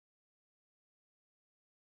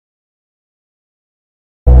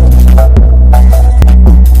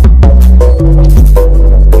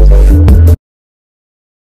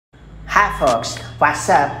folks, what's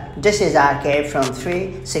up? This is Arcade from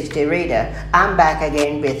 360 Reader. I'm back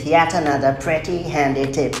again with yet another pretty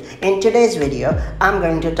handy tip. In today's video, I'm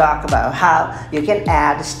going to talk about how you can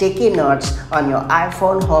add sticky notes on your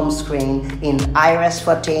iPhone home screen in iOS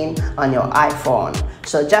 14 on your iPhone.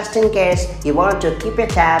 So just in case you want to keep a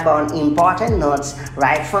tab on important notes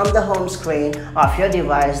right from the home screen of your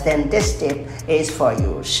device, then this tip is for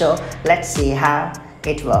you. So let's see how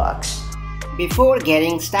it works. Before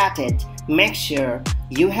getting started, make sure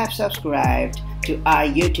you have subscribed to our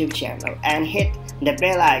YouTube channel and hit the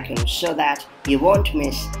bell icon so that you won't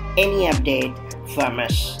miss any update from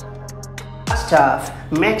us. First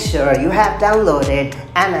off, make sure you have downloaded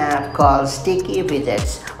an app called Sticky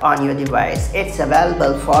Widgets on your device. It's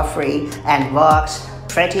available for free and works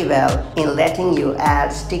pretty well in letting you add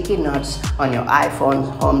sticky notes on your iPhone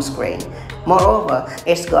home screen. Moreover,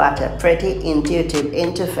 it's got a pretty intuitive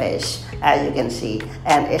interface, as you can see,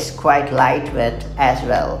 and it's quite lightweight as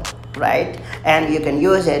well, right? And you can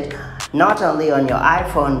use it not only on your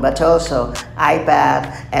iPhone but also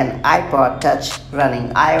iPad and iPod Touch running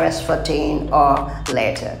iOS 14 or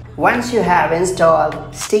later. Once you have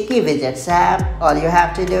installed Sticky Widgets app, all you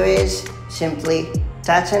have to do is simply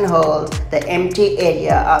touch and hold the empty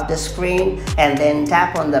area of the screen and then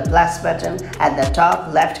tap on the plus button at the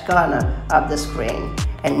top left corner of the screen.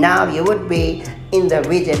 And now you would be in the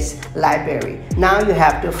widgets library. Now you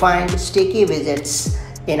have to find Sticky Widgets,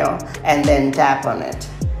 and then tap on it.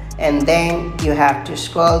 And then you have to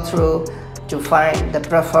scroll through to find the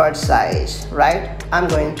preferred size, right? I'm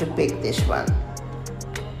going to pick this one.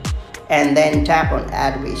 And then tap on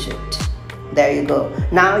Add Widget. There you go.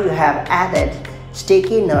 Now you have added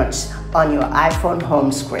sticky notes on your iPhone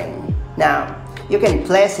home screen. Now you can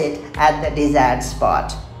place it at the desired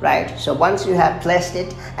spot, right? So once you have placed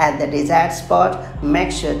it at the desired spot,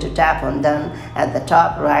 make sure to tap on Done at the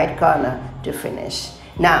top right corner to finish.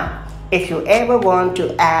 Now if you ever want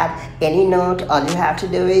to add any note, all you have to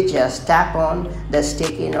do is just tap on the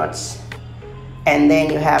sticky notes and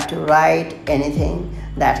then you have to write anything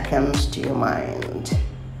that comes to your mind.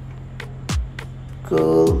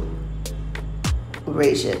 Cool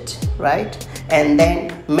widget, right? And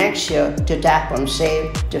then make sure to tap on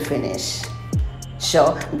Save to finish.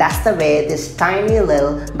 So that's the way this tiny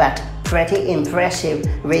little but pretty impressive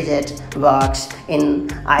widget works in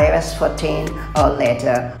iOS 14 or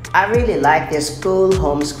later. I really like this cool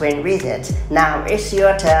home screen widget. Now it's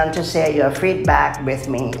your turn to share your feedback with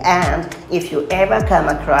me, and if you ever come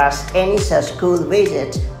across any such cool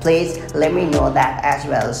widget, please let me know that as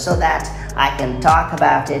well so that I can talk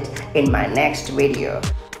about it in my next video.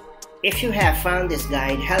 If you have found this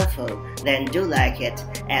guide helpful, then do like it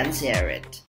and share it.